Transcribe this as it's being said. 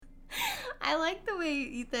I like the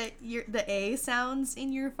way the A sounds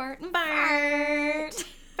in your fart. Fart.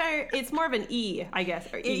 Fart. It's more of an E, I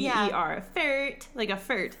guess, or E-E-R. Fart, like a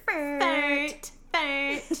fart. Fart.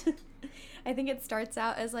 Fart. I think it starts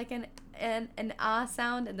out as like an ah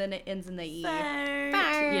sound, and then it ends in the E. Fart.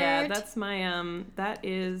 Yeah, that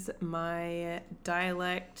is my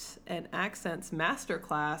dialect and accents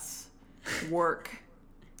masterclass work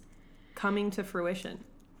coming to fruition.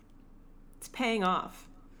 It's paying off.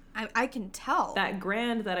 I can tell. That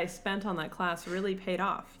grand that I spent on that class really paid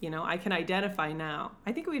off. You know, I can identify now.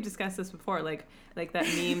 I think we've discussed this before, like that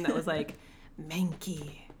meme that was like,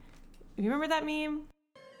 Mankey. You remember that meme?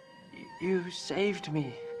 You saved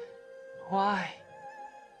me. Why?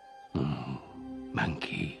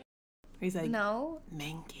 Monkey. He's like, no.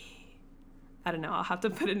 Mankey. I don't know. I'll have to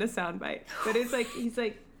put in a soundbite. But it's like, he's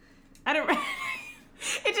like, I don't.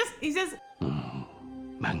 He's just.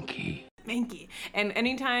 Monkey. Mankey. And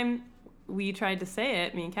anytime we tried to say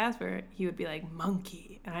it, me and Casper, he would be like,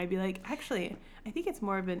 monkey. And I'd be like, actually, I think it's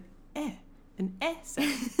more of an sound.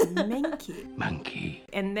 Mankey. Monkey.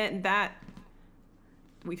 And then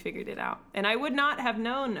we figured it out. And I would not have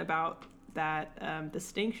known about that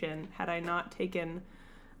distinction had I not taken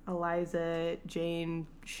Eliza Jane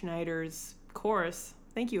Schneider's course.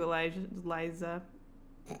 Thank you, Eliza.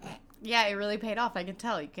 Yeah, it really paid off. I can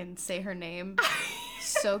tell. You can say her name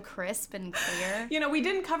so crisp and clear. You know, we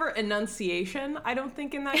didn't cover enunciation, I don't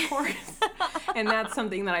think, in that course. And that's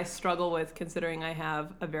something that I struggle with, considering I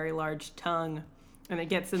have a very large tongue. And it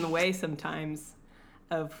gets in the way sometimes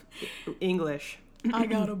of English. I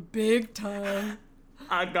got a big tongue.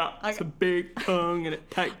 I got a big tongue, and it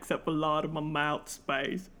takes up a lot of my mouth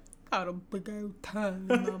space. Got a big old tongue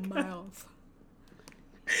in my mouth.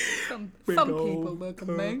 Some people look at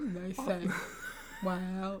me and they say,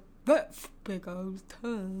 wow, that's big old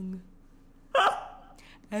tongue.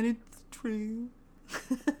 And it's true.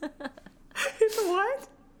 It's what?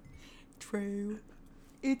 True.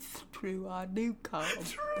 It's true. I do got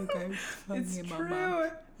a big old tongue in my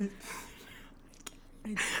mouth.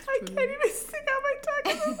 I can't even stick out my tongue.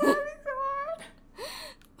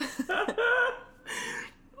 It's so hard.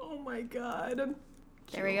 Oh my god.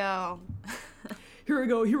 There we go.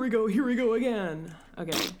 Here we go again.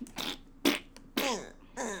 Okay.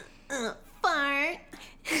 Fart.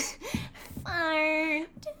 Fart. Fart.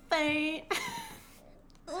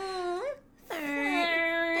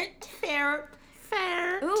 Fart.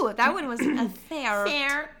 Fart. Ooh, that one was a fair.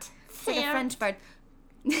 Fart. Like a French part.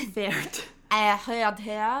 Fart. I heard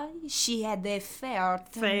her. She had a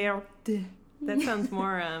fart. Fart. That sounds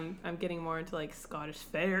more, I'm getting more into like Scottish.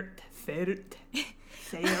 Fart. Fart.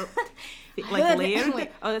 Fart. Like layered?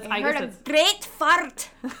 Oh, that's, I heard guess a it's great fart.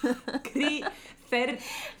 great fart.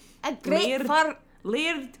 A great layered, fart.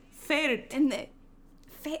 Layered fart. And the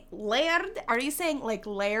layered? Are you saying like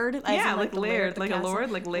layered? As Yeah, in, like layered, like castle? a lord,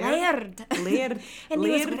 like layered. Layered. Layered. And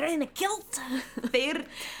layered. he was wearing a kilt. Fart.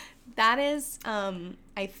 That is,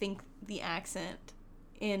 I think, the accent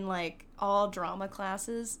in like all drama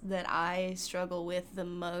classes that I struggle with the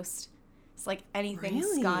most. It's like anything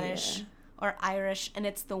Really? Scottish or Irish, and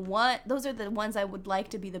it's those are the ones I would like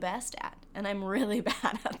to be the best at, and I'm really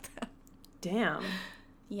bad at them. Damn.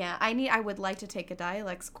 Yeah, I would like to take a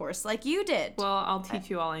dialects course like you did. Well, I'll teach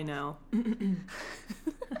you all I know.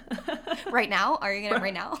 Right now? Are you gonna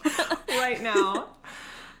right now? Right now.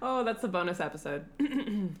 Oh, that's a bonus episode.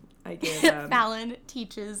 I give Fallon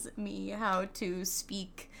teaches me how to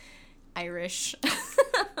speak Irish.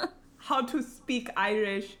 how to speak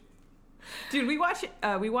Irish. Dude, we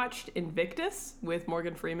watched Invictus with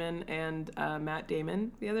Morgan Freeman and Matt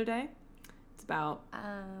Damon the other day. It's about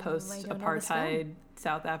post-apartheid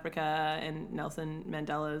South Africa and Nelson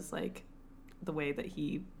Mandela's like the way that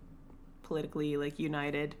he politically like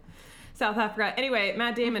united South Africa. Anyway,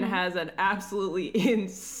 Matt Damon has an absolutely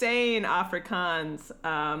insane Afrikaans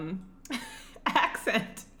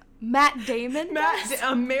accent. Matt Damon?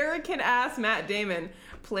 American-ass Matt Damon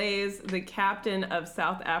plays the captain of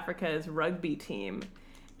South Africa's rugby team.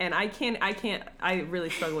 And I really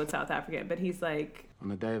struggle with South Africa, but he's like... On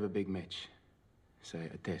the day of a big match, say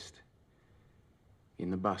a test,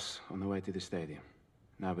 in the bus on the way to the stadium,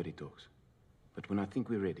 nobody talks. But when I think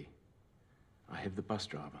we're ready, I have the bus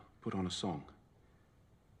driver put on a song.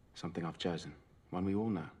 Something I've chosen, one we all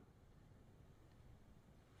know.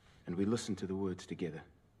 And we listen to the words together.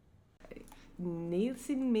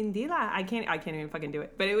 Nelson Mandela. I can't even fucking do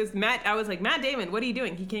it. But it was Matt. I was like, Matt Damon, what are you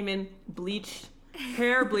doing? He came in bleached,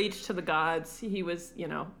 hair bleached to the gods. He was,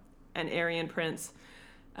 an Aryan prince,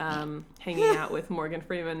 hanging out with Morgan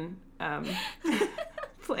Freeman,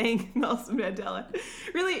 playing Nelson Mandela.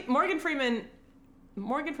 Really, Morgan Freeman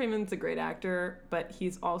Morgan Freeman's a great actor, but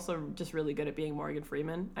he's also just really good at being Morgan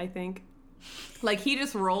Freeman, I think. Like, he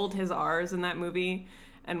just rolled his R's in that movie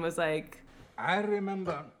and was like... I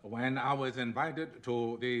remember when I was invited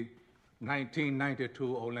to the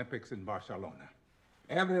 1992 Olympics in Barcelona.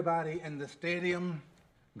 Everybody in the stadium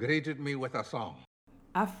greeted me with a song.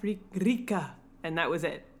 Africa. And that was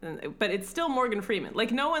it. But it's still Morgan Freeman.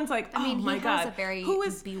 Like, no one's like, oh my God. He has a very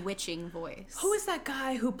bewitching voice. Who is that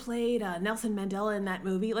guy who played Nelson Mandela in that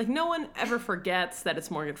movie? Like, no one ever forgets that it's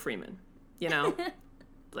Morgan Freeman, you know?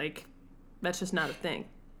 Like, that's just not a thing.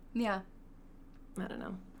 Yeah. I don't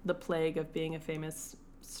know. The plague of being a famous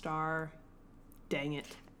star. Dang it.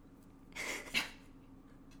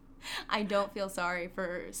 I don't feel sorry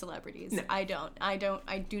for celebrities. No. I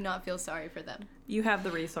do not feel sorry for them. You have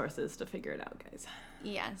the resources to figure it out, guys.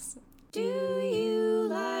 Yes. Do you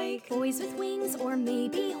like boys with wings, or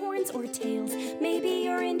maybe horns or tails? Maybe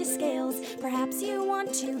you're into scales. Perhaps you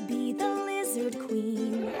want to be the lizard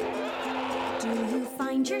queen. Do you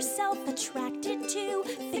find yourself attracted to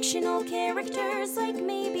fictional characters, like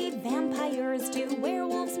maybe vampires? Do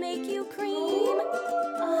werewolves make you cream?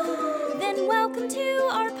 Then welcome to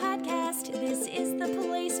our podcast. This is the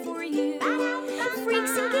place for you.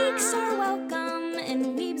 Freaks and geeks are welcome, and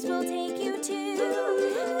weebs will take you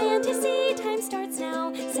to fantasy time starts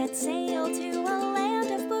now. Set sail to a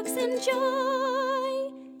land of books and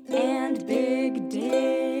joy and big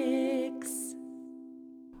dicks.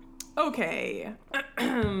 Okay.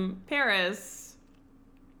 Paris.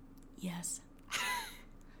 Yes.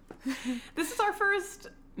 This is our first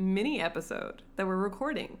mini episode that we're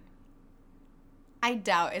recording. I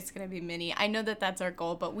doubt it's going to be mini. I know that that's our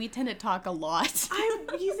goal, but we tend to talk a lot.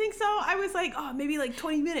 You think so? I was like, oh, maybe like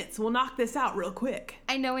 20 minutes. We'll knock this out real quick.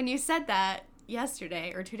 I know when you said that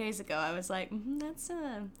yesterday or 2 days ago, I was like, that's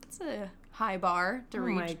a high bar to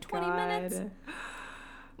reach. 20 minutes.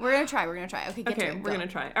 We're going to try. Okay, get to it. We're going to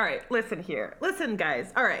try. All right, listen here. Listen,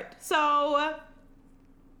 guys. All right. So,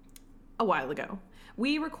 a while ago,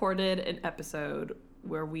 we recorded an episode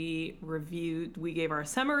where we gave our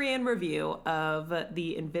summary and review of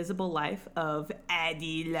The Invisible Life of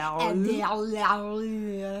Addie LaRue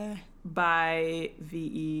by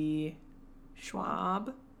V.E.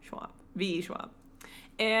 Schwab. V.E. Schwab.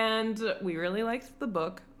 And we really liked the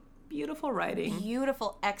book. Beautiful writing.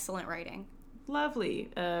 Beautiful, excellent writing. Lovely.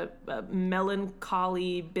 A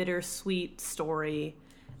melancholy, bittersweet story.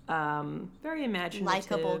 Very imaginative.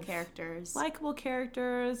 Likable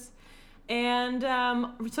characters. And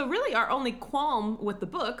so really our only qualm with the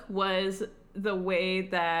book was the way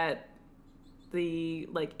that the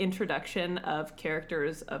introduction of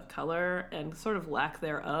characters of color and sort of lack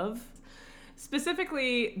thereof,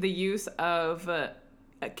 specifically the use of a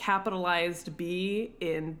capitalized B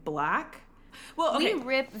in black. Well, okay. We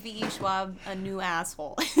rip V.E. Schwab a new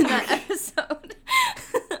asshole in that episode.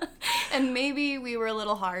 And maybe we were a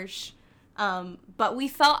little harsh. But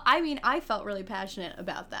I felt really passionate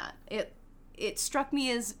about that. It struck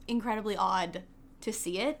me as incredibly odd to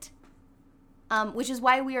see it, which is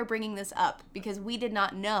why we are bringing this up, because we did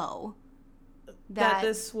not know that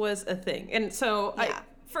this was a thing. And so yeah.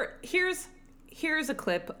 Here's a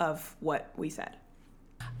clip of what we said.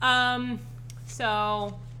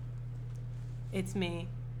 So it's me.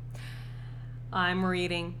 I'm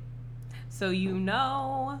reading. So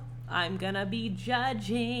I'm gonna be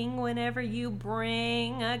judging whenever you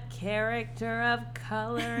bring a character of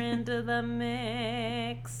color into the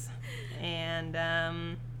mix. And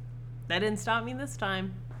that didn't stop me this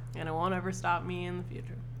time, and it won't ever stop me in the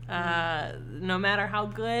future. No matter how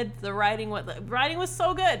good the writing was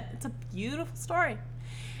so good. It's a beautiful story.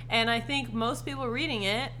 And I think most people reading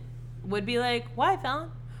it would be like, why, Fallon?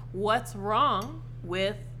 What's wrong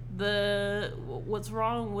with the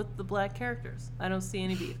black characters? I don't see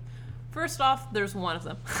any beef. First off, there's one of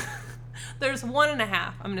them. There's 1.5.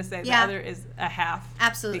 I'm going to say the other is a half.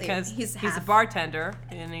 Absolutely. Because he's a bartender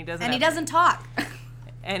and he doesn't talk.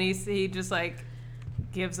 And he just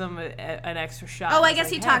gives them an extra shot. Oh, I guess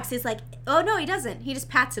he talks. He's like, oh no, he doesn't. He just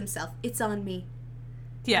pats himself. It's on me.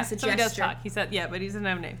 Yeah, so he does talk. He said, yeah, but he doesn't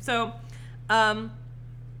have a name. So, I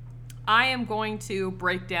am going to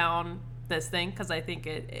break down this thing because I think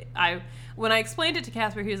when I explained it to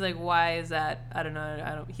Casper, he was like, why is that? I don't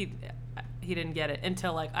know. He didn't get it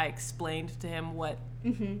until I explained to him what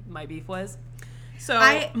my beef was. So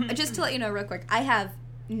just to let you know real quick, I have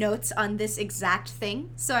notes on this exact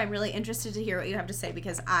thing, so I'm really interested to hear what you have to say,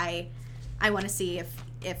 because I want to see if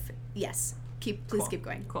yes. Please keep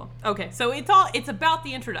going. Cool. Okay, so it's about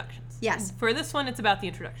the introductions. Yes. For this one, it's about the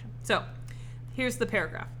introduction. So, here's the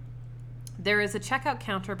paragraph. There is a checkout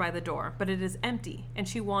counter by the door, but it is empty, and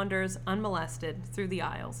she wanders unmolested through the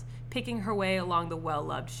aisles, picking her way along the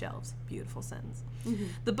well-loved shelves. Beautiful sentence. Mm-hmm.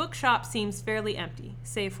 The bookshop seems fairly empty,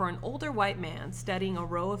 save for an older white man studying a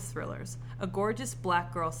row of thrillers, a gorgeous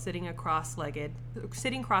black girl sitting cross-legged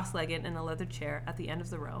in a leather chair at the end of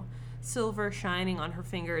the row, silver shining on her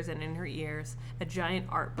fingers and in her ears, a giant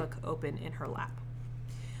art book open in her lap.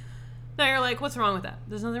 Now you're like, what's wrong with that?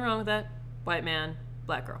 There's nothing wrong with that. White man,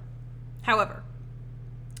 black girl. However,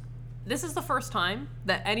 this is the first time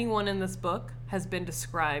that anyone in this book has been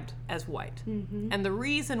described as white. Mm-hmm. And the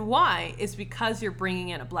reason why is because you're bringing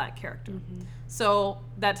in a black character. Mm-hmm. So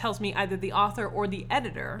that tells me either the author or the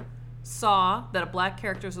editor saw that a black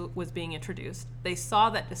character was being introduced. They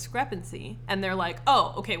saw that discrepancy, and they're like,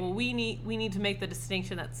 oh, okay, well, we need to make the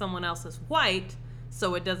distinction that someone else is white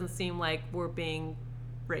so it doesn't seem like we're being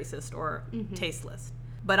racist or tasteless.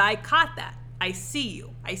 But I caught that. I see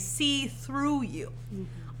you. I see through you. Mm-hmm.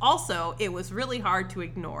 Also, it was really hard to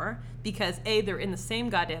ignore because A, they're in the same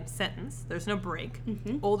goddamn sentence. There's no break.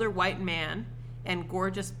 Mm-hmm. Older white man and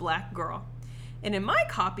gorgeous black girl. And in my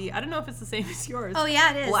copy, I don't know if it's the same as yours. Oh,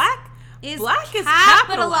 yeah, it is. Black is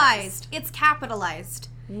capitalized. It's capitalized.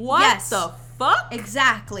 What yes. the fuck?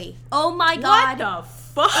 Exactly. Oh my god. What the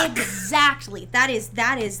fuck? Exactly. That is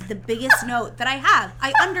the biggest note that I have.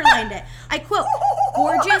 I underlined it. I quote,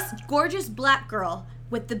 gorgeous black girl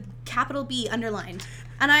with the capital B underlined.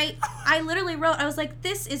 And I literally wrote, I was like,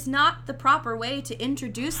 this is not the proper way to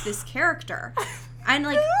introduce this character. And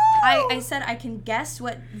like, I said, I can guess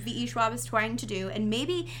what V.E. Schwab is trying to do, and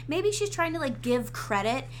maybe she's trying to like give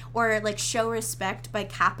credit or like show respect by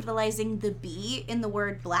capitalizing the B in the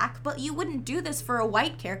word black, but you wouldn't do this for a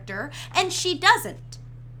white character, and she doesn't.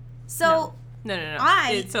 So no.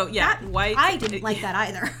 White. I didn't like that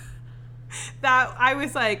either. That I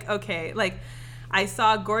was like, okay, like I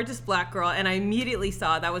saw gorgeous black girl, and I immediately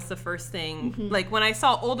saw that was the first thing. Mm-hmm. Like when I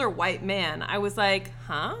saw older white man, I was like,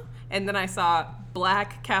 huh? And then I saw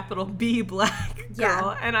black, capital B, black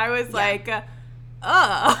girl. And I was like,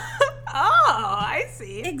 I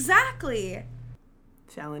see. Exactly.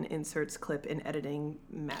 Fallon inserts clip in editing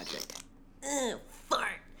magic.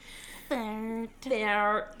 Fart.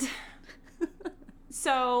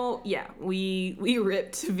 So, yeah, we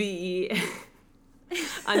ripped V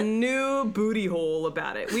a new booty hole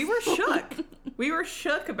about it. We were shook. We were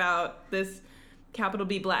shook about this capital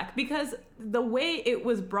B black because the way it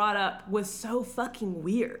was brought up was so fucking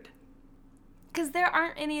weird. Because there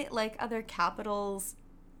aren't any like other capitals,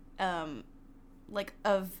 like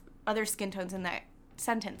of other skin tones in that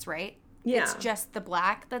sentence, right? Yeah. It's just the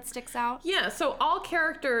black that sticks out. Yeah, so all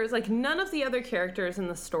characters, like none of the other characters in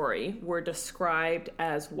the story were described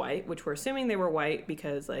as white, which we're assuming they were white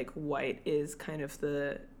because like white is kind of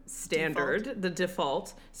the standard, the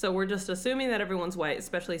default. So we're just assuming that everyone's white,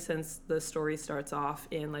 especially since the story starts off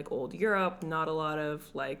in like old Europe, not a lot of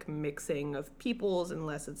like mixing of peoples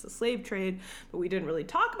unless it's a slave trade, but we didn't really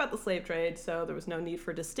talk about the slave trade, so there was no need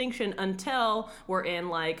for distinction until we're in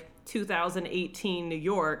like 2018 New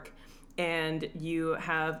York and you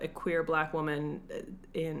have a queer black woman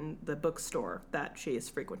in the bookstore that she is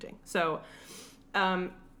frequenting. So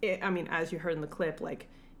as you heard in the clip, like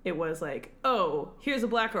it was like, oh, here's a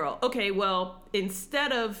black girl. Okay, well,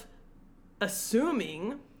 instead of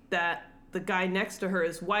assuming that the guy next to her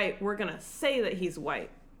is white, we're going to say that he's white.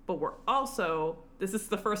 But we're also, this is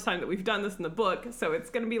the first time that we've done this in the book, so it's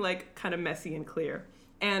going to be like kind of messy and clear.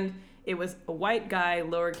 And it was a white guy,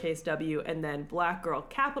 lowercase w, and then black girl,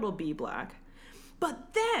 capital B black.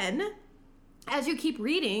 But then, as you keep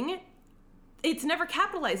reading, it's never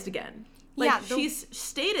capitalized again. Like, she's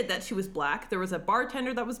stated that she was black. There was a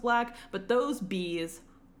bartender that was black, but those B's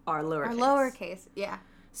are lowercase. Lowercase, yeah.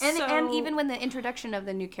 And even when the introduction of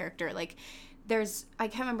the new character, like, I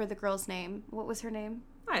can't remember the girl's name. What was her name?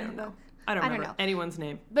 I don't know. I don't remember anyone's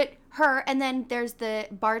name. But her, and then there's the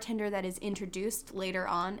bartender that is introduced later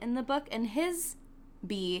on in the book, and his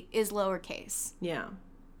B is lowercase. Yeah.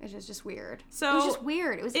 It's just weird. So it was just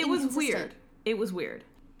weird. It was inconsistent. It was weird.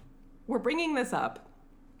 We're bringing this up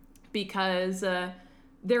because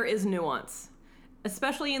there is nuance.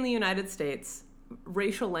 Especially in the United States,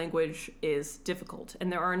 racial language is difficult,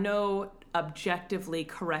 and there are no objectively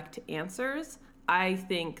correct answers. I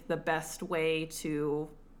think the best way to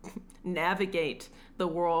navigate the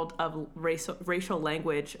world of racial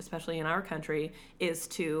language, especially in our country, is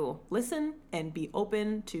to listen and be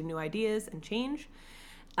open to new ideas and change.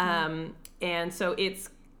 And so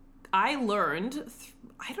I learned,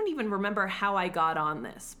 I don't even remember how I got on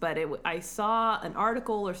this, but I saw an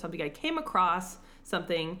article or something, I came across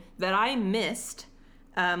something that I missed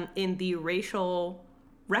in the racial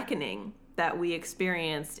reckoning that we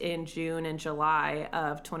experienced in June and July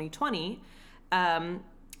of 2020,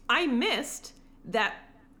 I missed that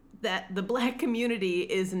the Black community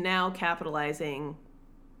is now capitalizing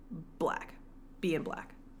Black, being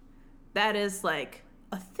Black. That is like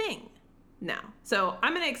a thing now. So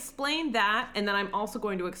I'm going to explain that, and then I'm also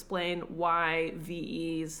going to explain why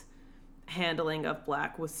VE's handling of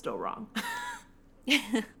Black was still wrong.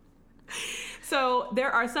 So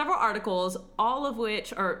there are several articles, all of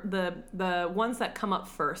which are the ones that come up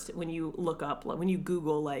first when you look up, when you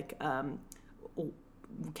Google like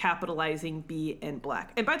capitalizing B and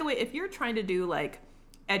Black. And by the way, if you're trying to do like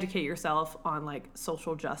educate yourself on like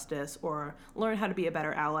social justice or learn how to be a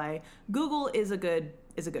better ally, Google is a good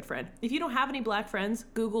friend. If you don't have any Black friends,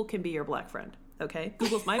 Google can be your Black friend. Okay,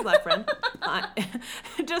 Google's my Black friend,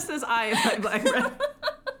 just as I am my Black friend.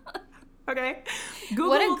 Okay,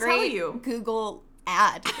 Google will tell you. Google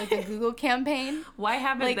ad, like a Google campaign. Why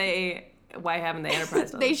haven't they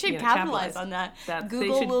enterprised on They should capitalize on that.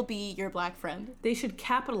 Google will be your Black friend. They should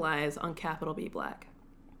capitalize on capital B Black.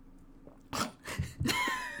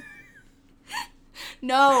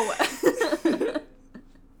 No.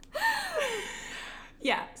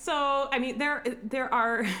 Yeah, so I mean there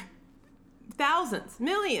are thousands,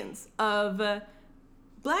 millions of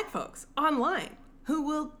Black folks online who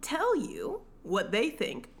will tell you what they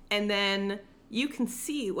think, and then you can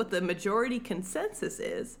see what the majority consensus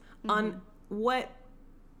is on what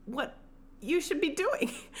you should be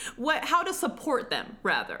doing, how to support them,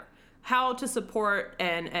 rather, how to support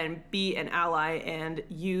and be an ally and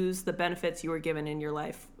use the benefits you were given in your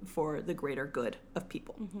life for the greater good of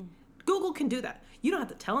people. Google can do that. You don't have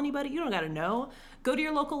to tell anybody. You don't got to know. Go to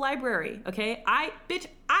your local library, okay? I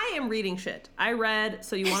am reading shit. I read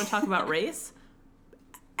So You Want to Talk About Race?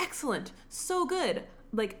 Excellent. So good.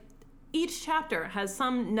 Like, each chapter has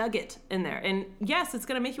some nugget in there. And yes, it's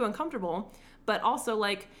going to make you uncomfortable, but also,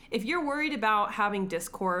 like, if you're worried about having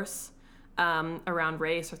discourse around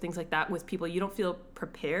race or things like that with people you don't feel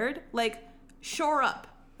prepared, like, shore up,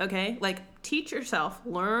 okay? Like, teach yourself,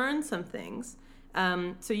 learn some things,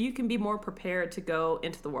 so you can be more prepared to go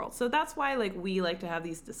into the world. So that's why, like, we like to have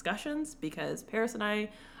these discussions, because Paris and I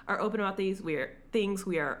are open about these we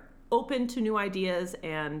are open to new ideas,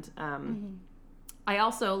 and I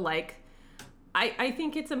also like, I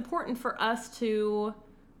think it's important for us to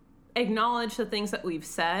acknowledge the things that we've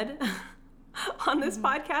said on this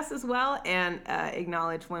podcast as well, and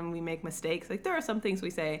acknowledge when we make mistakes. Like, there are some things we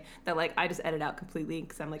say that, like, I just edit out completely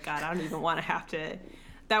because I'm like, God, I don't even want to have to,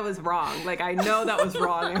 that was wrong. Like, I know that was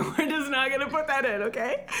wrong, and we're just not going to put that in,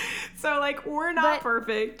 okay? So, like, we're not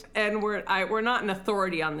perfect, and we're not an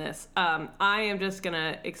authority on this. I am just going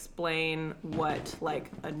to explain what,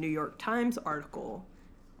 like, a New York Times article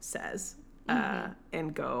says,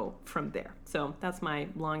 and go from there. So that's my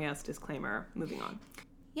long-ass disclaimer. Moving on.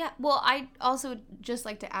 Yeah, well, I also just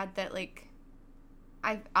like to add that, like,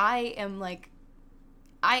 I am, like,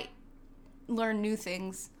 I learn new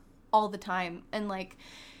things all the time, and, like,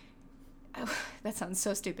 that sounds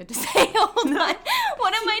so stupid to say. Hold on.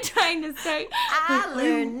 What am I trying to say? I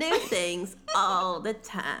learn new things all the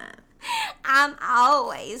time. I'm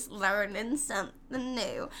always learning something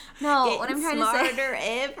new. No, what I'm trying to say. Smarter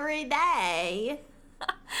every day.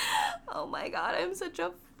 Oh my God, I'm such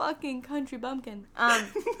a fucking country bumpkin.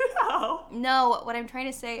 No, what I'm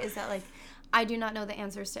trying to say is that, like, I do not know the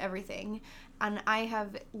answers to everything, and I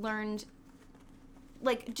have learned,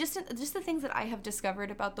 like, just the things that I have discovered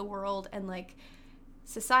about the world and, like,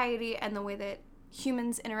 society and the way that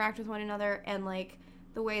humans interact with one another, and, like,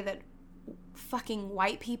 the way that fucking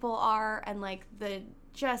white people are, and, like, the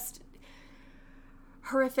just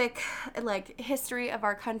horrific, like, history of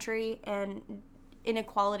our country and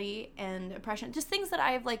inequality and oppression, just things that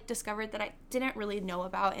I have, like, discovered that I didn't really know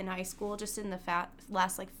about in high school, just in the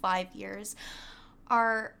last like 5 years,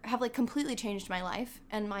 have like completely changed my life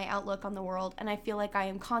and my outlook on the world. And I feel like I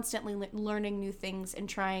am constantly learning new things and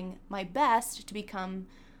trying my best to become,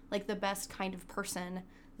 like, the best kind of person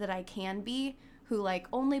that I can be, who, like,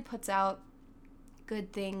 only puts out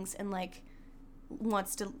good things and, like,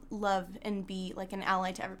 wants to love and be, like, an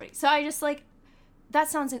ally to everybody. So I just, like, that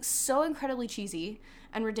sounds, like, so incredibly cheesy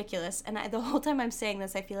and ridiculous, and the whole time I'm saying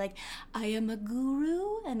this, I feel like I am a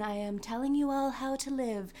guru and I am telling you all how to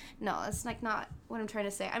live. No, that's, like, not what I'm trying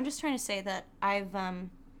to say. I'm just trying to say that I've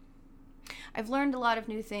learned a lot of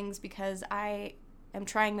new things because I am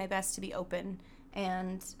trying my best to be open,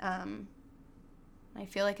 and I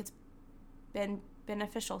feel like it's been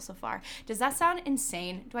beneficial so far. Does that sound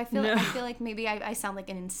insane? Do I feel No. like, I feel like maybe I sound like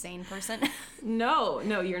an insane person? No,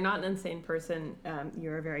 you're not an insane person.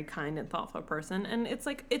 You're a very kind and thoughtful person, and it's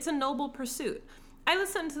like, it's a noble pursuit. I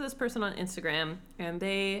listened to this person on Instagram, and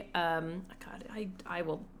they, I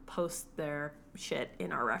will post their shit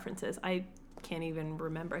in our references. I can't even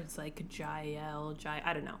remember. It's like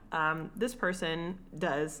I don't know. This person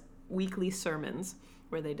does weekly sermons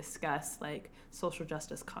where they discuss like social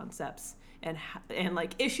justice concepts and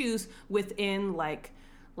like issues within like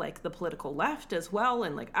the political left as well,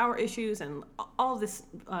 and like our issues and all this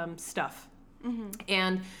stuff. Mm-hmm.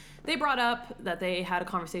 And they brought up that they had a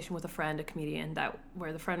conversation with a friend, a comedian,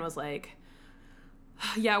 where the friend was like,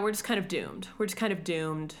 yeah, we're just kind of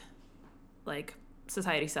doomed. Like,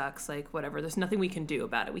 society sucks, like, whatever. There's nothing we can do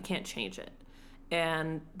about it. We can't change it.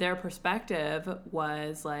 And their perspective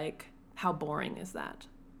was like, how boring is that?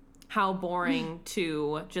 How boring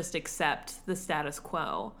to just accept the status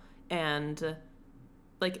quo and,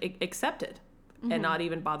 like, accept it and not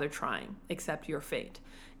even bother trying, accept your fate.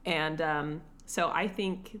 And so I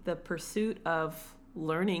think the pursuit of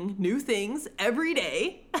learning new things every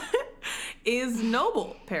day is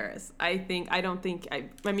noble, Paris. I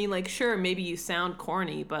mean, like, sure, maybe you sound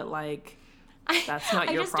corny, but, like, that's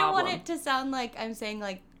not your problem. I just don't want it to sound like I'm saying,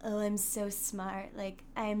 like, oh, I'm so smart. Like,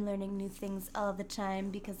 I'm learning new things all the time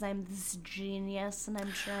because I'm this genius and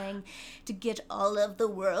I'm trying to get all of the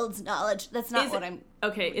world's knowledge. That's not what I'm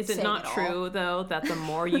Okay, is it not true, though, that the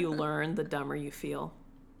more you learn, the dumber you feel?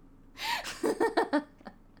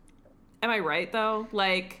 Am I right, though?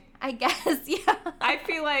 Like, I guess, yeah. I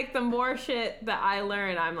feel like the more shit that I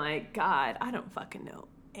learn, I'm like, God, I don't fucking know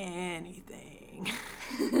anything.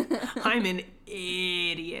 I'm an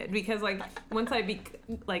idiot. Because, like, once I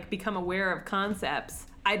become aware of concepts,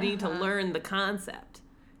 I need to learn the concept.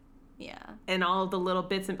 Yeah. And all the little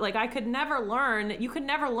bits. And, like, you could never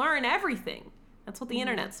learn everything. That's what the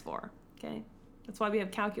internet's for, okay? That's why we have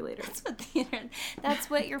calculators. That's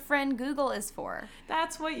what your friend Google is for.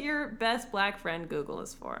 That's what your best black friend Google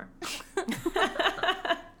is for.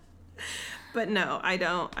 But no, I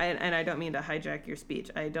don't. I don't mean to hijack your speech.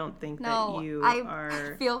 I don't think that you are.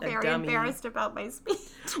 I feel very embarrassed about my speech.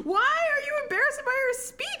 Why are you embarrassed about your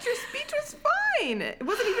speech? Your speech was fine. It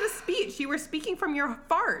wasn't even a speech. You were speaking from your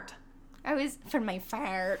fart. I was from my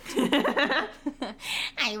fart.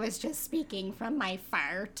 I was just speaking from my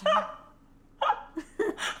fart.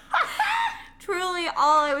 Truly,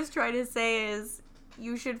 all I was trying to say is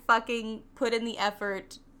you should fucking put in the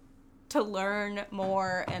effort to learn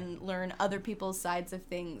more and learn other people's sides of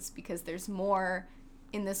things, because there's more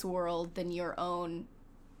in this world than your own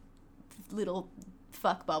little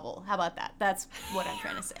fuck bubble. How about that? That's what I'm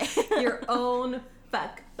trying to say. Your own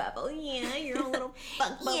fuck bubble. Yeah, your own little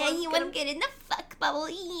fuck bubble. Yeah, you want to get in the fuck bubble.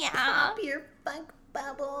 Yeah. Pop your fuck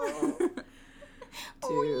bubble.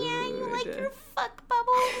 Oh, yeah, you like your fuck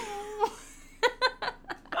bubble.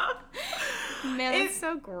 Man, it's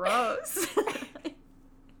so gross.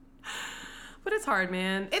 But it's hard,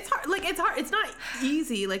 man. It's hard. Like, it's hard. It's not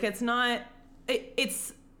easy. Like, it's not...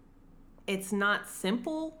 It's not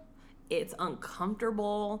simple. It's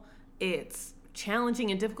uncomfortable. It's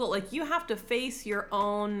challenging and difficult. Like, you have to face your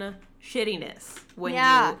own shittiness when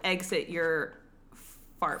you exit your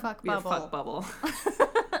fuck bubble.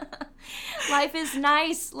 Life is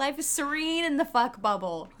nice. Life is serene in the fuck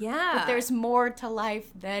bubble. Yeah. But there's more to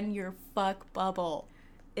life than your fuck bubble.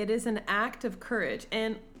 It is an act of courage.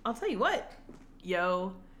 And I'll tell you what,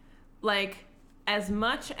 like, as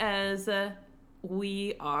much as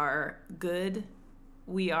we are good,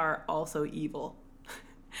 we are also evil.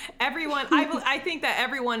 Everyone, I think that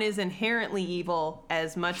everyone is inherently evil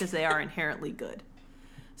as much as they are inherently good.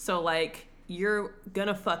 So, like, you're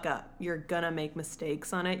gonna fuck up. You're gonna make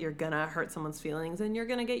mistakes on it. You're gonna hurt someone's feelings, and you're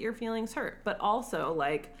gonna get your feelings hurt. But also,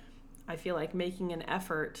 like, I feel like making an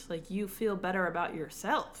effort, like, you feel better about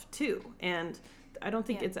yourself, too. And I don't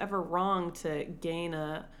think it's ever wrong to gain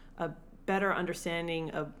a better understanding,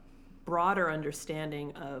 a broader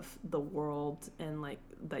understanding of the world and, like,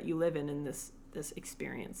 that you live in this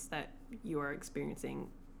experience that you are experiencing.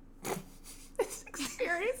 This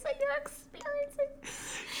experience that you're experiencing.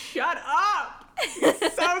 Shut up! You're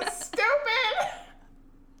so stupid!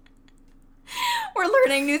 We're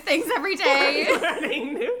learning new things every day. We're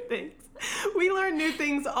learning new things. We learn new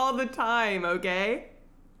things all the time, okay?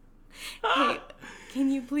 Hey,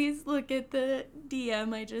 can you please look at the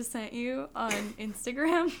DM I just sent you on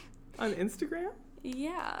Instagram? On Instagram?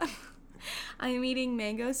 Yeah. I'm eating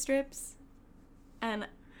mango strips, and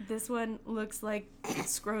this one looks like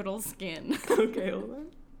scrotal skin. Okay, hold on.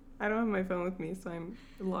 I don't have my phone with me, so I'm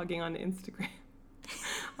logging on Instagram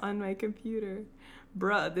on my computer.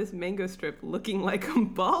 Bruh, this mango strip looking like a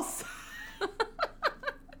ball sack.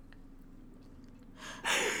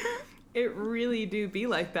 It really do be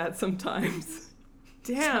like that sometimes.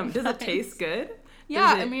 Damn, does it taste good?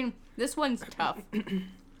 Yeah, Is it- I mean, this one's tough.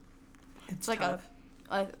 It's like tough.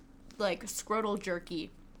 a scrotal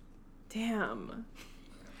jerky. Damn.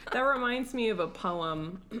 That reminds me of a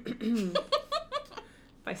poem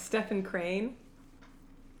by Stephen Crane.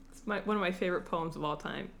 It's one of my favorite poems of all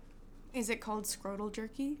time. Is it called scrotal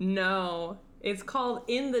jerky? No, it's called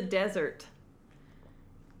In the Desert.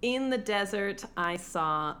 In the desert, I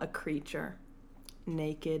saw a creature,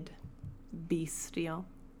 naked, bestial,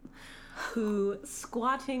 who,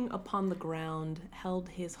 squatting upon the ground, held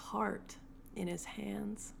his heart in his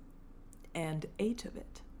hands and ate of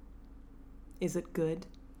it. Is it good?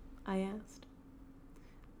 I asked.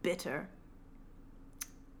 Bitter.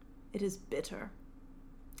 It is bitter.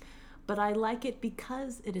 But I like it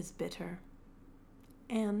because it is bitter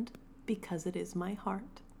and because it is my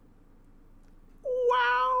heart.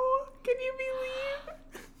 Wow! Can you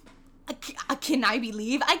believe? Can I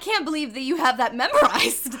believe? I can't believe that you have that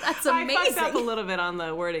memorized. That's amazing. I fucked up a little bit on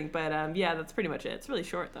the wording, but yeah, that's pretty much it. It's really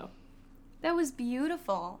short, though. That was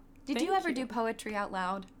beautiful. Did Thank you ever you. do poetry out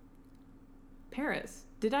loud? Paris,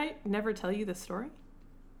 did I never tell you this story?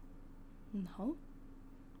 No.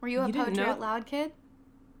 Were you a You didn't poetry know? out loud kid?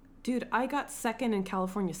 Dude, I got second in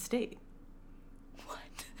California State. What?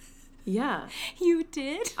 Yeah. You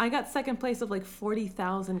did? I got second place of like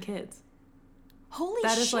 40,000 kids. Holy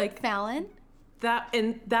That shit, is like- Fallon.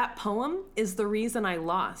 That poem is the reason I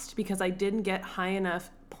lost, because I didn't get high enough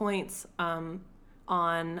points on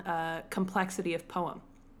complexity of poem.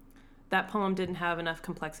 That poem didn't have enough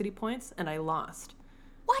complexity points, and I lost.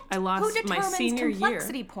 What? I lost Who my determines senior year.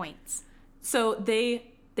 complexity points? So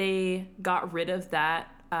they got rid of that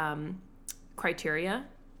criteria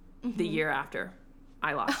the year after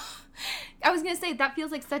I lost. I was going to say, that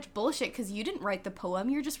feels like such bullshit because you didn't write the poem.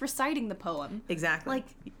 You're just reciting the poem. Exactly. Like,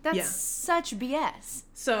 that's Yeah. such BS.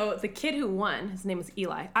 So the kid who won, his name was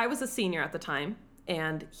Eli. I was a senior at the time,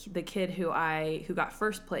 and the kid who got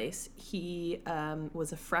first place, he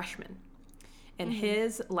was a freshman, and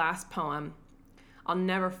his last poem, I'll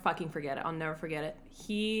never fucking forget it. I'll never forget it.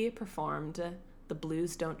 He performed "The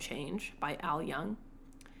Blues Don't Change" by Al Young,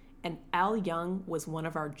 and Al Young was one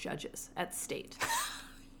of our judges at state.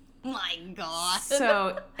 My God.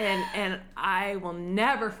 So and I will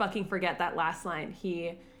never fucking forget that last line.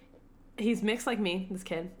 He's mixed like me, this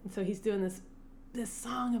kid. And so he's doing this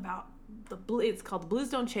song about it's called "The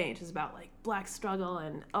Blues Don't Change." It's about like black struggle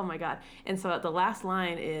and oh my God. And so the last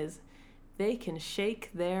line is, "They can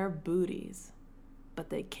shake their booties,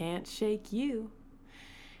 but they can't shake you."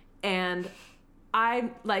 And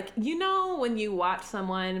I'm like, you know, when you watch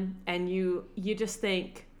someone and you just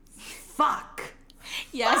think, fuck.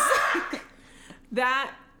 Yes.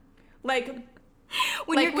 That, like,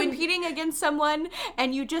 when like you're when- competing against someone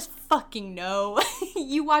and you just fucking know,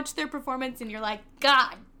 you watch their performance and you're like,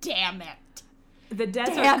 God damn it. the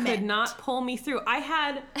desert Damn could it. not pull me through. I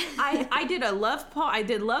did I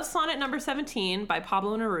did Love Sonnet number 17 by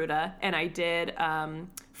Pablo Neruda, and I did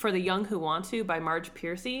For the Young Who Want To by Marge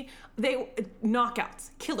Piercy. They knockouts,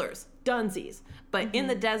 killers, dunsies. But In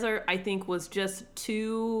the Desert, I think, was just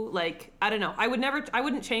too, like, I don't know. I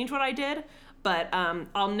wouldn't change what I did, but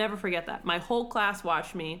I'll never forget that. My whole class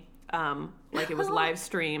watched me, like it was live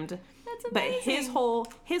streamed. That's But amazing.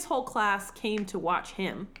 his whole class came to watch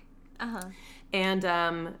him. And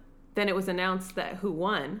then it was announced that who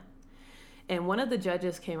won. And one of the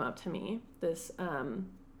judges came up to me, this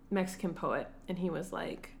Mexican poet, and he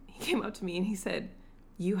came up to me and he said,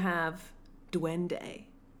 "You have duende."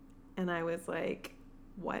 And I was like,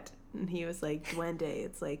 "What?" And he was like, "Duende,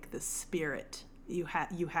 it's like the spirit. You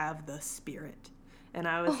have the spirit." And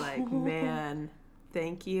I was like, "Man,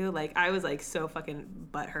 thank you." Like, I was like so fucking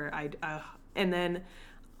butthurt. And then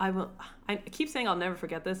I keep saying I'll never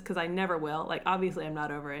forget this because I never will. Like, obviously I'm not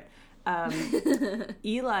over it.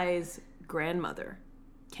 Eli's grandmother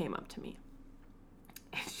came up to me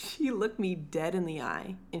and she looked me dead in the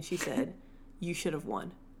eye and she said, "You should have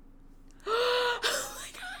won."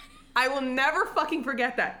 I will never fucking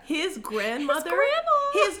forget that. His grandmother,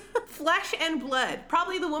 his flesh and blood,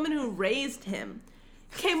 probably the woman who raised him,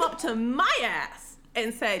 came up to my ass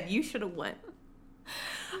and said, "You should have won."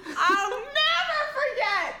 I'll never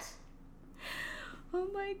forget. Oh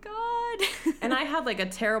my God. And I had like a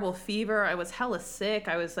terrible fever. I was hella sick.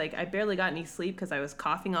 I was like, I barely got any sleep because I was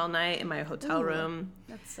coughing all night in my hotel room.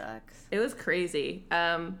 That sucks. It was crazy.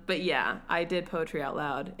 But yeah, I did poetry out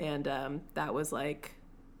loud, and that was like,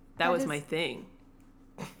 that was is- my thing.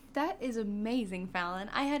 That is amazing, Fallon.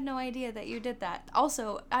 I had no idea that you did that.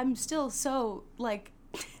 Also, I'm still so, like,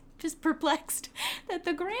 just perplexed that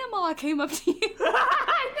the grandma came up to you.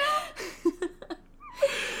 I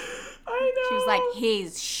know. She was like,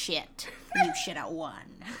 "He's shit." You should have won.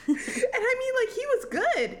 And I mean, like, he was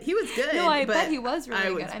good. He was good. No, I but bet he was really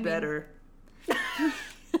good. I was better.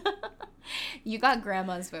 You got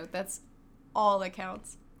grandma's vote. That's all that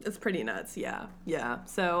counts. It's pretty nuts. Yeah. Yeah.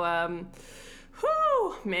 So,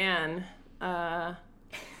 whew, man. I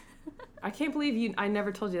can't believe I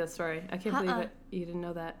never told you that story. I can't believe it. You didn't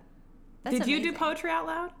know that. That's Did you do amazing. poetry out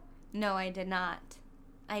loud? No, I did not.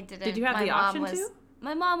 I didn't. Did you have the option to?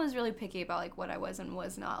 My mom was really picky about like what I was and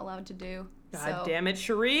was not allowed to do. God damn it,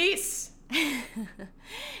 Charisse!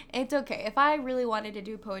 It's okay. If I really wanted to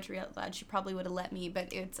do poetry out loud, she probably would have let me.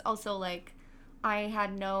 But it's also like I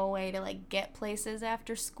had no way to like get places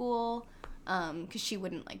after school because she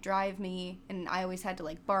wouldn't like drive me, and I always had to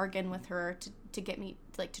like bargain with her to get me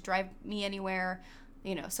like to drive me anywhere,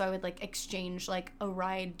 you know. So I would like exchange like a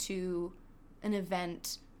ride to an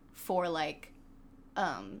event for like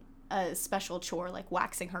a special chore like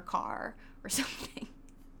waxing her car or something.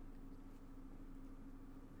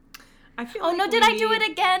 I feel Oh no, did I do it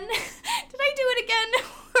again? Did I do it again?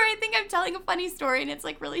 Or I think I'm telling a funny story and it's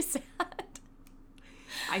like really sad.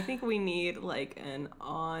 I think we need like an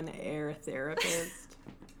on-air therapist.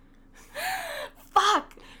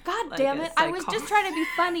 Fuck! God Like damn a it. I was just trying to be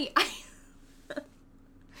funny.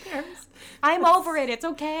 I'm over it. It's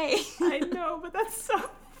okay. I know, but that's so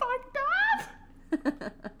fucked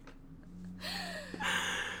up.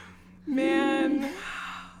 Man.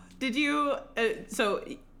 Did you, so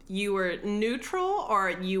you were neutral or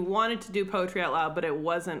you wanted to do poetry out loud, but it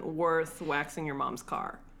wasn't worth waxing your mom's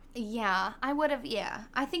car? Yeah, I would have,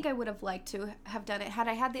 I think I would have liked to have done it. Had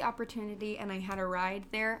I had the opportunity and I had a ride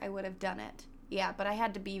there, I would have done it. Yeah, but I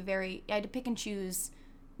had to I had to pick and choose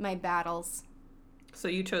my battles. So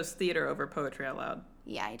you chose theater over poetry out loud?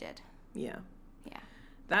 Yeah, I did. Yeah. Yeah.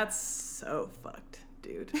 That's so fucked,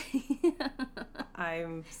 dude.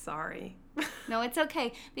 I'm sorry. No, it's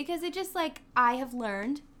okay. Because it just like, I have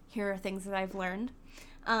learned, here are things that I've learned,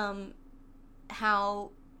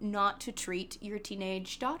 how not to treat your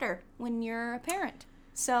teenage daughter when you're a parent.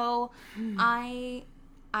 So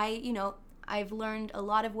I've learned a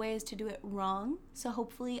lot of ways to do it wrong. So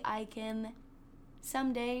hopefully I can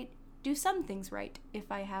someday do some things right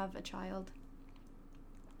if I have a child.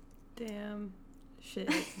 Damn.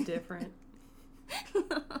 Shit is different.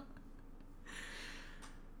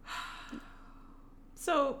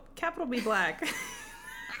 So, capital B Black.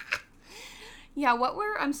 Yeah,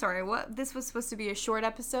 I'm sorry, this was supposed to be a short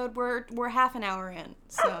episode. We're half an hour in,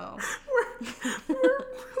 so. we're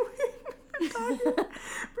talking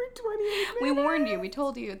for 28 minutes. We warned you. We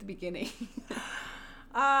told you at the beginning.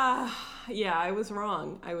 Yeah, I was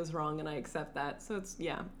wrong, and I accept that. So it's,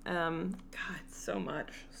 yeah. God, so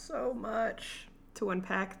much to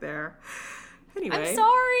unpack there. Anyway. I'm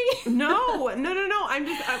sorry. No. I'm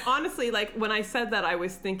honestly, like, when I said that, I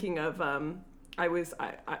was thinking of, I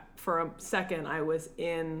for a second, I was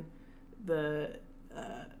in the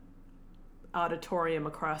auditorium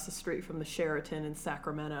across the street from the Sheraton in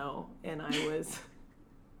Sacramento, and I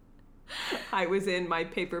was in my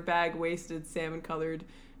paper bag waisted salmon colored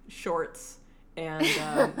shorts and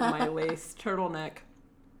my lace turtleneck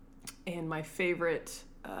and my favorite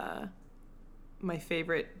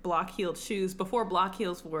block heeled shoes before block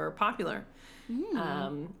heels were popular.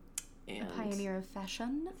 And a pioneer of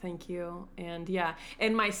fashion. Thank you. And yeah,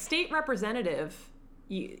 and my state representative,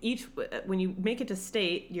 when you make it to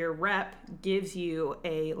state, your rep gives you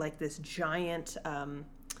this giant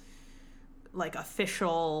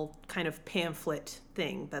official kind of pamphlet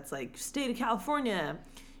thing that's like, state of California,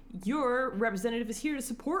 your representative is here to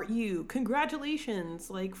support you,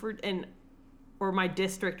 congratulations, or my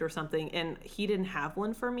district or something. And he didn't have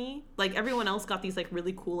one for me. Like, everyone else got these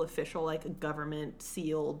really cool official government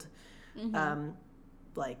sealed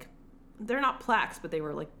they're not plaques, but they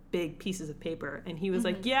were big pieces of paper. And he was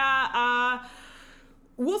like, yeah,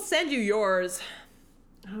 we'll send you yours.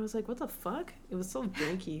 And I was like, what the fuck? It was so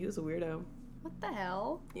janky. He was a weirdo. What the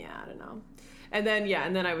hell? Yeah, I don't know. And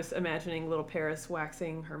then I was imagining little Paris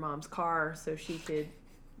waxing her mom's car so she could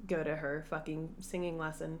go to her fucking singing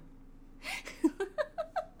lesson.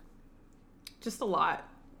 Just a lot.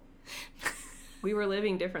 We were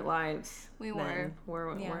living different lives. We were.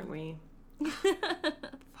 Weren't we?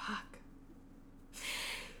 Fuck.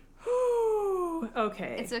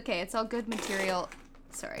 Okay. It's okay. It's all good material.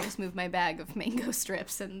 Sorry, I just moved my bag of mango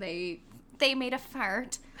strips and they made a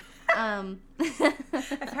fart. I've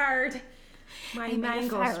heard my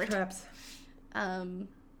mango strips.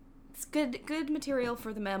 It's good material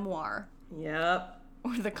for the memoir. Yep.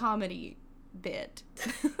 Or the comedy bit.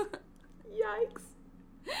 Yikes.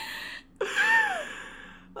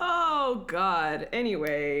 Oh God.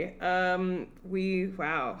 Anyway,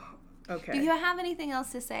 Okay. Do you have anything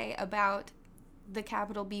else to say about the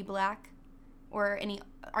capital B Black? Or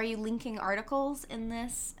are you linking articles in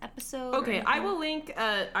this episode? Okay, I will link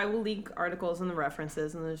articles and the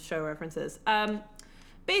references and the show references.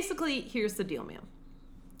 Basically, here's the deal, ma'am.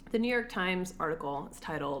 The New York Times article is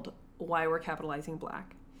titled "Why We're Capitalizing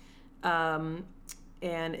Black," and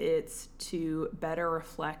it's to better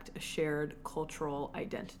reflect a shared cultural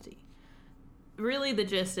identity. Really, the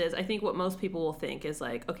gist is, I think what most people will think is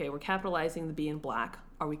like, okay, we're capitalizing the B in Black.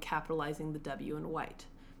 Are we capitalizing the W in white?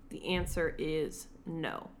 The answer is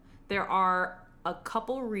no. There are a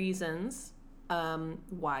couple reasons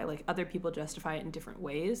why, like other people justify it in different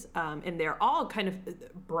ways, and they're all kind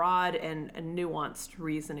of broad and nuanced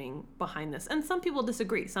reasoning behind this. And some people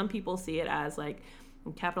disagree. Some people see it as like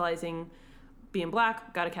capitalizing B in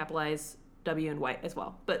Black, got to capitalize W in white as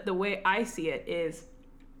well. But the way I see it is,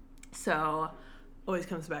 so always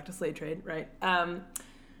comes back to slave trade, right?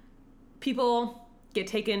 People get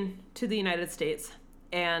taken to the United States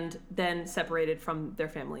and then separated from their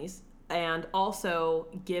families, and also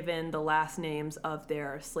given the last names of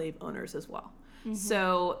their slave owners as well. Mm-hmm.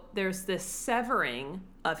 So there's this severing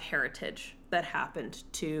of heritage that happened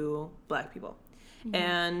to Black people. Mm-hmm.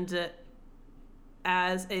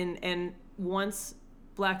 And once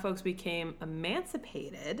Black folks became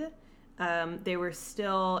emancipated, they were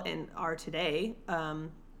still, and are today,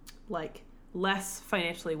 like less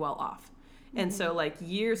financially well off. And so like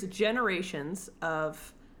generations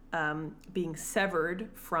of being severed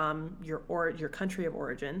from your country of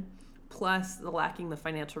origin, plus lacking the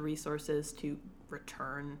financial resources to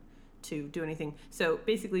return, to do anything. So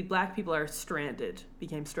basically Black people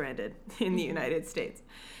became stranded in the United States.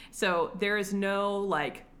 So there is no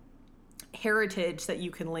like heritage that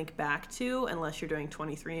you can link back to unless you're doing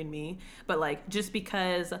 23andMe. But like, just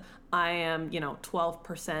because I am,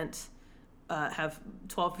 12%, have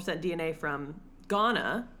 12% DNA from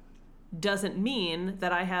Ghana doesn't mean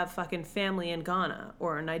that I have fucking family in Ghana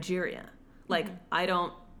or Nigeria. Like,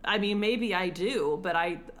 maybe I do, but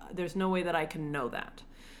there's no way that I can know that.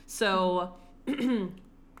 So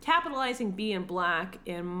capitalizing B in Black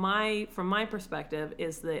from my perspective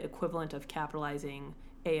is the equivalent of capitalizing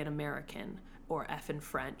A in American or F in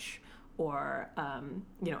French or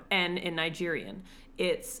N in Nigerian.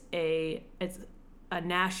 It's a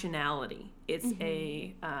nationality. It's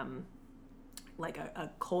a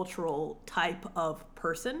cultural type of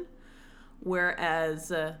person,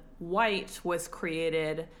 whereas white was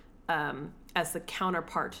created as the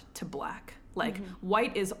counterpart to Black. Like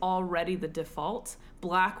white is already the default.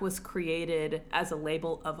 Black was created as a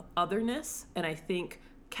label of otherness, and I think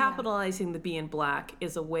capitalizing the B in Black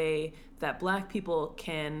is a way that Black people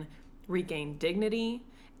can regain dignity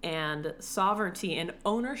and sovereignty and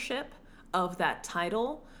ownership of that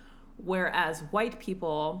title, whereas white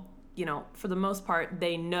people, for the most part,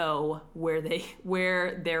 they know where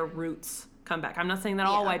their roots come back. I'm not saying that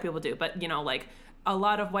all white people do, but like a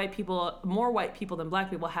lot of white people, more white people than Black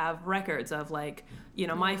people, have records of like,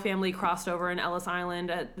 my family crossed over in Ellis Island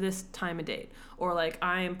at this time and date, or like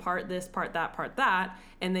I am part this, part that,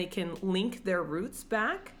 and they can link their roots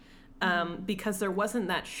back. Because there wasn't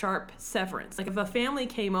that sharp severance. Like if a family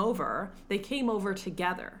came over, they came over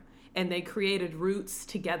together and they created roots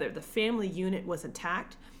together. The family unit was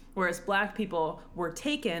intact, whereas Black people were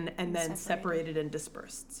taken and then separated and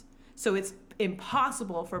dispersed. So it's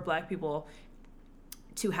impossible for Black people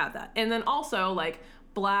to have that. And then also like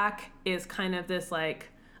Black is kind of this like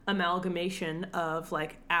amalgamation of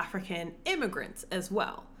like African immigrants as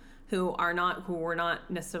well, who were not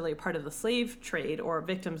necessarily a part of the slave trade or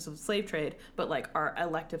victims of slave trade, but like are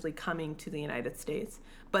electively coming to the United States.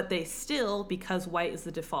 But they still, because white is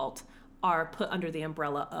the default, are put under the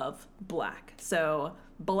umbrella of Black. So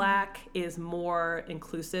Black is more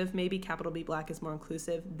inclusive, maybe capital B Black is more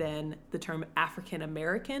inclusive than the term African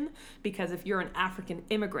American, because if you're an African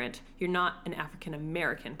immigrant, you're not an African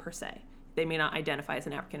American per se. They may not identify as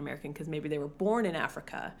an African American because maybe they were born in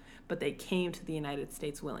Africa, but they came to the United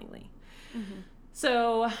States willingly.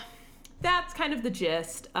 So that's kind of the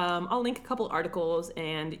gist. I'll link a couple articles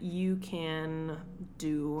and you can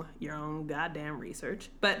do your own goddamn research.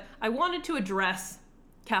 But I wanted to address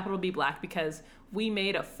capital B Black because we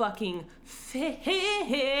made a fucking fit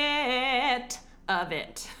of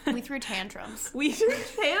it. We threw tantrums. We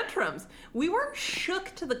were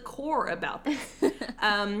shook to the core about this.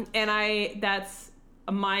 That's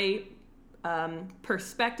my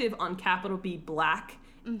perspective on capital B Black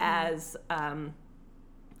as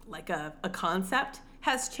like a concept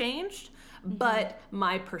has changed, but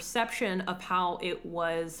my perception of how it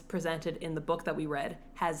was presented in the book that we read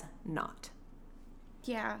has not.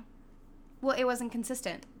 Yeah. Well, it wasn't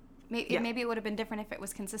consistent. Maybe it would have been different if it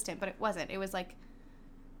was consistent, but it wasn't. It was like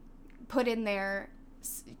put in there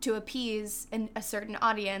to appease a certain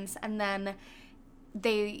audience, and then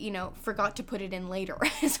they, you know, forgot to put it in later,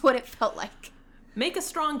 is what it felt like. Make a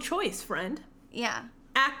strong choice, friend. Yeah.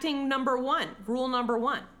 Acting number 1, rule number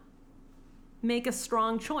 1. Make a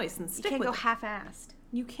strong choice and stick with it. You can't go half-assed.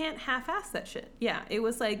 You can't half-ass that shit. Yeah, it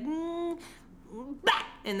was like, and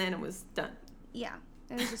then it was done. Yeah,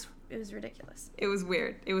 it was ridiculous. It was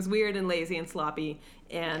weird. It was weird and lazy and sloppy.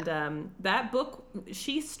 And that book,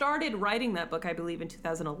 she started writing that book, I believe, in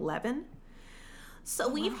 2011. So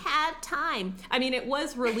we've had time. I mean, it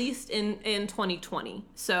was released in 2020.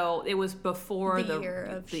 So it was before the year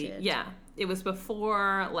of shit. Yeah. It was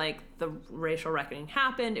before, like, the racial reckoning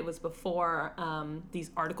happened. It was before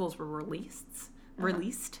these articles were released.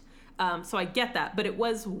 So I get that. But it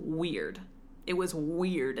was weird. It was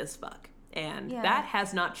weird as fuck. And that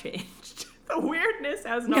has not changed. The weirdness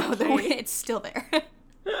has not changed. It's still there.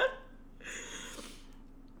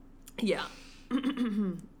 Yeah.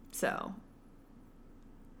 So,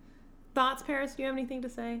 thoughts, Paris? Do you have anything to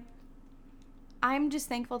say? I'm just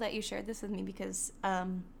thankful that you shared this with me because, I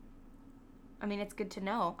mean, it's good to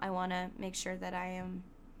know. I want to make sure that I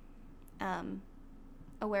am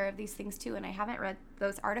aware of these things too. And I haven't read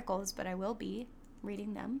those articles, but I will be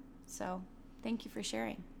reading them. So, thank you for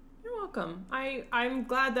sharing. You're welcome. I'm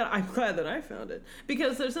glad that I found it,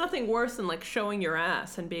 because there's nothing worse than like showing your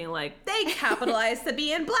ass and being like, they capitalized the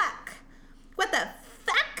B in black. What the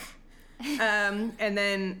fuck? And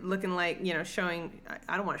then looking like, you know, showing.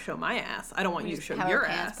 I don't want to show my ass. I don't want you to show your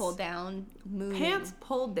ass. Pants pulled down, moving. Pants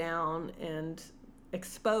pulled down and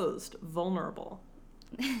exposed, vulnerable.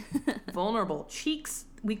 Vulnerable cheeks.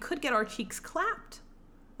 We could get our cheeks clapped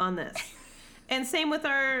on this. And same with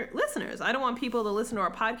our listeners. I don't want people to listen to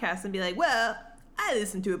our podcast and be like, well, I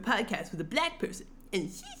listened to a podcast with a black person, and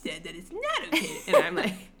she said that it's not okay. And I'm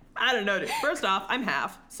like, I don't know, dude. First off, I'm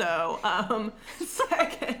half. So,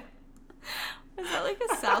 second. Was that like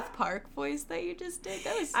a South Park voice that you just did?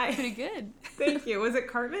 That was pretty good. Thank you. Was it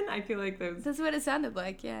Cartman? I feel like that's what it sounded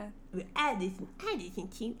like, yeah. I listened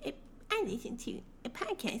to a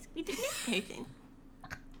podcast with a black person.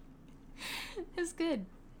 It was good.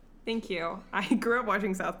 Thank you. I grew up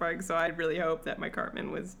watching South Park, so I really hope that my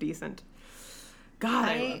Cartman was decent. God,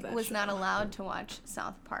 I love that was show. not allowed to watch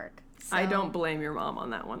South Park. So. I don't blame your mom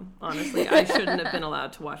on that one, honestly. I shouldn't have been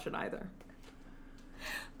allowed to watch it either.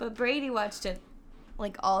 But Brady watched it,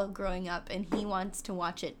 like, all growing up, and he wants to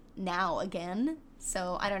watch it now again.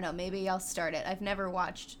 So, I don't know. Maybe I'll start it. I've never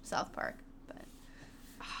watched South Park, but...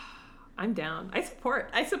 I'm down. I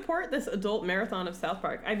support this adult marathon of South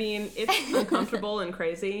Park. I mean, it's uncomfortable and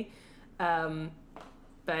crazy,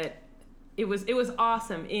 but it was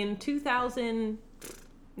awesome. In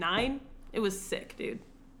 2009, it was sick, dude.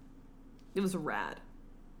 It was rad.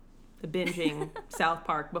 The binging South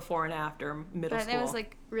Park before and after middle school. But it was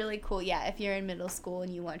like really cool. Yeah, if you're in middle school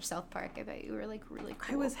and you watch South Park, I bet you were like really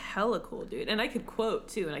cool. I was hella cool, dude, and I could quote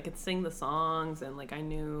too, and I could sing the songs, and like I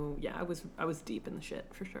knew. Yeah, I was deep in the shit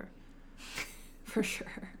for sure. For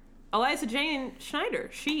sure. Eliza Jane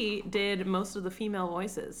Schneider, she did most of the female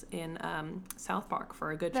voices in South Park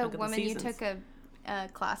for a good chunk of the seasons. The woman you took a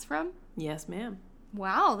class from? Yes, ma'am.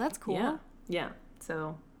 Wow, that's cool. Yeah.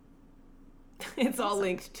 So it's all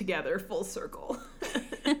linked together, full circle.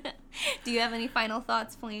 Do you have any final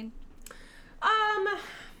thoughts, Feline?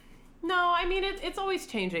 No, I mean it's always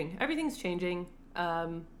changing. Everything's changing.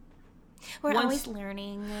 We're always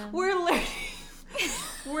learning. We're learning.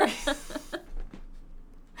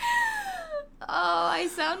 Oh, I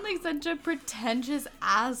sound like such a pretentious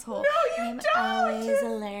asshole. No, you I'm don't. Always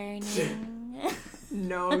learning.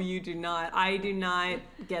 No, you do not. I do not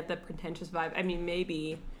get the pretentious vibe. I mean,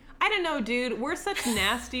 maybe. I don't know, dude. We're such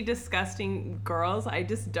nasty, disgusting girls. I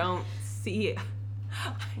just don't see it.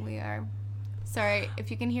 We are. Sorry, if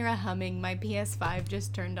you can hear a humming, my PS5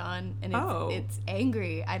 just turned on and it's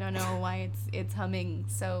angry. I don't know why it's humming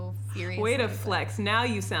so furiously. Way to flex. Now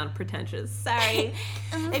you sound pretentious. Sorry.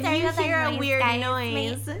 If you hear a weird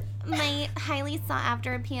noise. My highly sought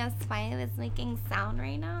after PS5 is making sound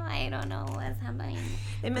right now. I don't know what's happening.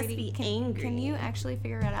 It must be angry. Can you actually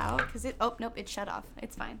figure it out? Because nope, it shut off.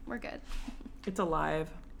 It's fine. We're good. It's alive.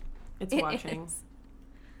 It's watching. Is.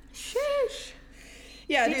 Sheesh.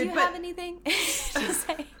 Yeah, Did you have anything to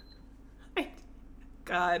say?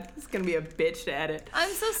 God, this is gonna be a bitch to edit.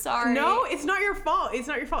 I'm so sorry. No, it's not your fault. It's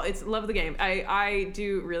not your fault. It's love of the game. I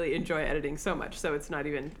do really enjoy editing so much, so it's not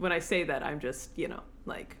even when I say that I'm just,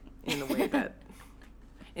 like in the way that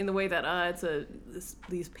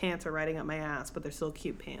these pants are riding up my ass, but they're still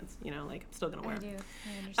cute pants, like I'm still gonna wear them.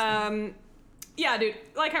 I understand. Yeah, dude.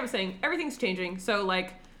 Like I was saying, everything's changing. So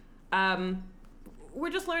like, we're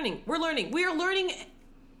just learning. We're learning. We are learning.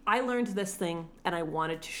 I learned this thing, and I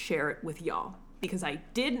wanted to share it with y'all because I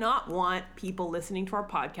did not want people listening to our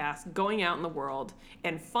podcast going out in the world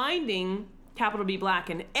and finding capital B Black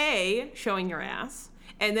and A, showing your ass,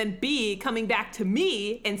 and then B, coming back to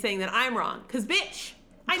me and saying that I'm wrong. Because, bitch,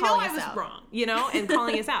 I know I was wrong, you know, and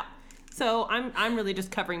calling us out. So I'm really just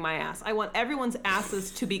covering my ass. I want everyone's asses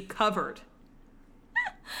to be covered.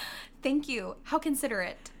 Thank you. How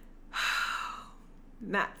considerate.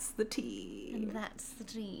 That's the tea. And that's the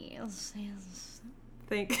tea. Yes.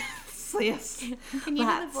 Yes. Can you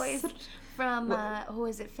do the voice from, who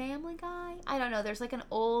is it, Family Guy? I don't know. There's like an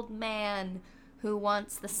old man who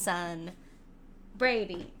wants the sun.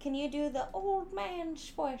 Brady, can you do the old man's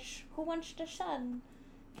voice who wants the sun?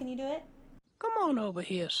 Can you do it? Come on over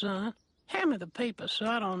here, son. Hand me the paper so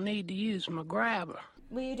I don't need to use my grabber.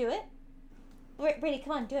 Will you do it? Brady,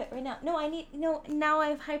 come on, do it right now. No, now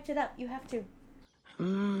I've hyped it up. You have to.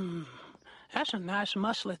 That's a nice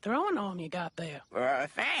muscly throwing arm you got there.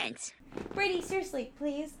 Thanks. Brady, seriously,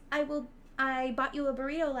 please. I bought you a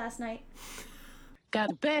burrito last night.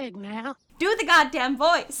 Got a bag now. Do the goddamn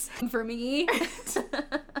voice for me.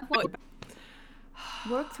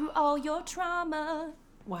 Work through all your trauma.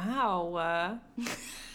 Wow.